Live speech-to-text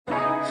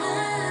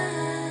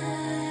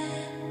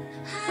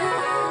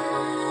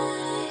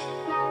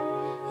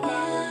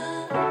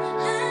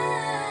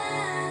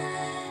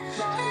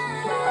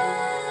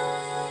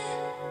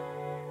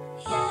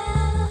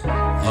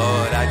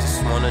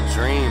wanna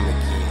dream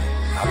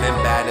again. I've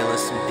been battling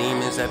some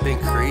demons that been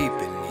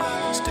creeping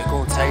in. Still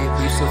gon' take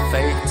leaps of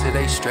faith till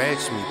they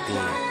stretch me thin.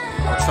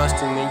 I'm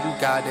trusting in you,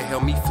 God, to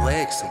help me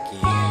flex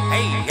again.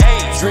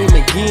 Dream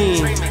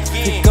again,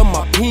 pick up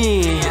my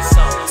pen.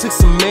 Took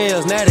some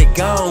L's, now they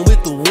gone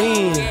with the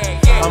wind.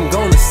 I'm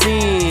gonna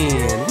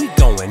sin, we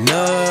going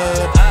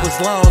up. Was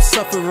long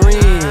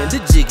suffering,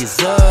 the jig is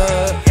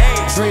up.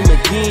 Dream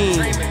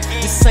again,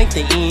 this ain't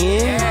the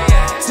end.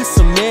 Took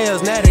some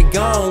L's, now they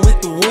gone with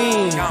the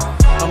wind.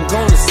 I'm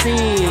gonna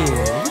sin,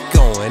 we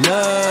going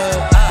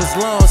up. Was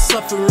long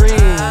suffering,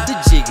 the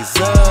jig is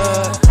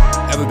up.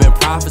 Ever been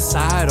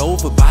prophesied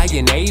over by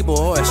your neighbor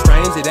or a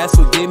stranger? That's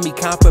what give me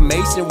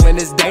confirmation when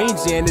it's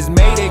danger and it's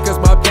mayday. Cause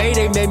my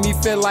payday made me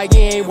feel like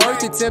it ain't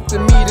worth it.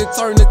 Tempting me to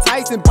turn the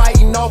Tyson,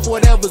 biting off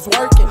whatever's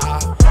working.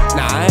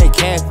 Nah, I ain't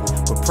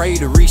Catholic, but pray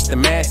to reach the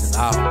masses.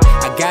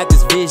 I got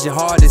this vision,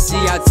 hard to see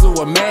out to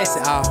a mass.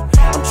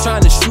 I'm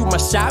trying to shoot my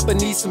shot,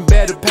 but need some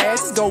better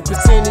passes. Go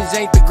percentage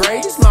ain't the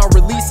greatest, my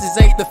releases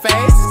ain't the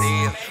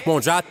fastest.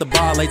 Won't drop the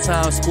ball like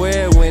Times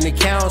Square when it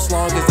counts.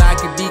 Long as I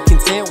can be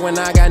content when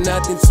I got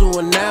nothing to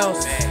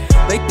announce.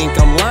 They think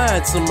I'm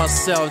lying to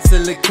myself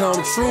till it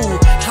come true.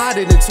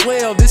 Hotter than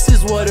 12, this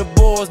is what it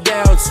boils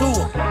down to.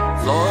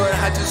 Lord,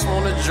 I just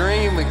wanna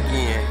dream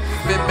again.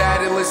 Been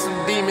battling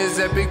some demons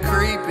that been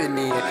creeping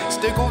in.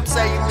 Still gon'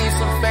 take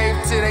leaps of faith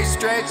till they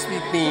stretch me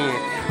thin.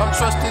 I'm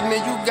trusting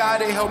in you, God,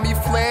 to help me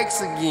flex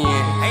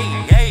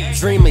again.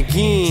 Dream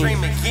again,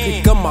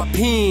 pick up my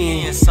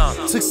pen.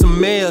 Took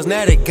some L's,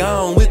 now they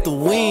gone with the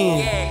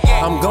wind.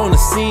 I'm gonna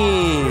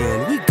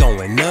sin, we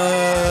going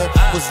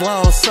up. Was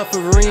long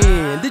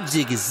suffering, the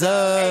jig is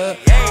up.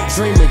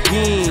 Dream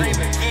again,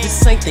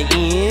 this ain't the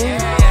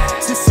end.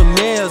 Took some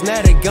L's,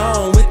 now they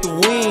gone with the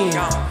wind.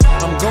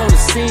 I'm gonna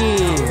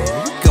sin,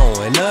 we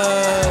going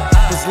up.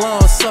 Was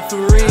long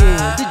suffering,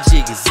 the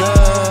jig is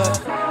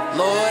up.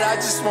 Lord, I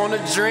just wanna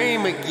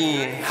dream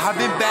again. I've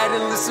been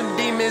battling some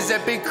demons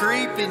that been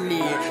creeping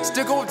in.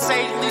 Still gon'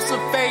 take leaps of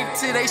faith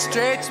till they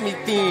stretch me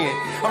thin.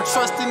 I'm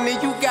trusting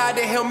in you, God,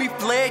 to help me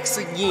flex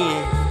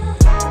again.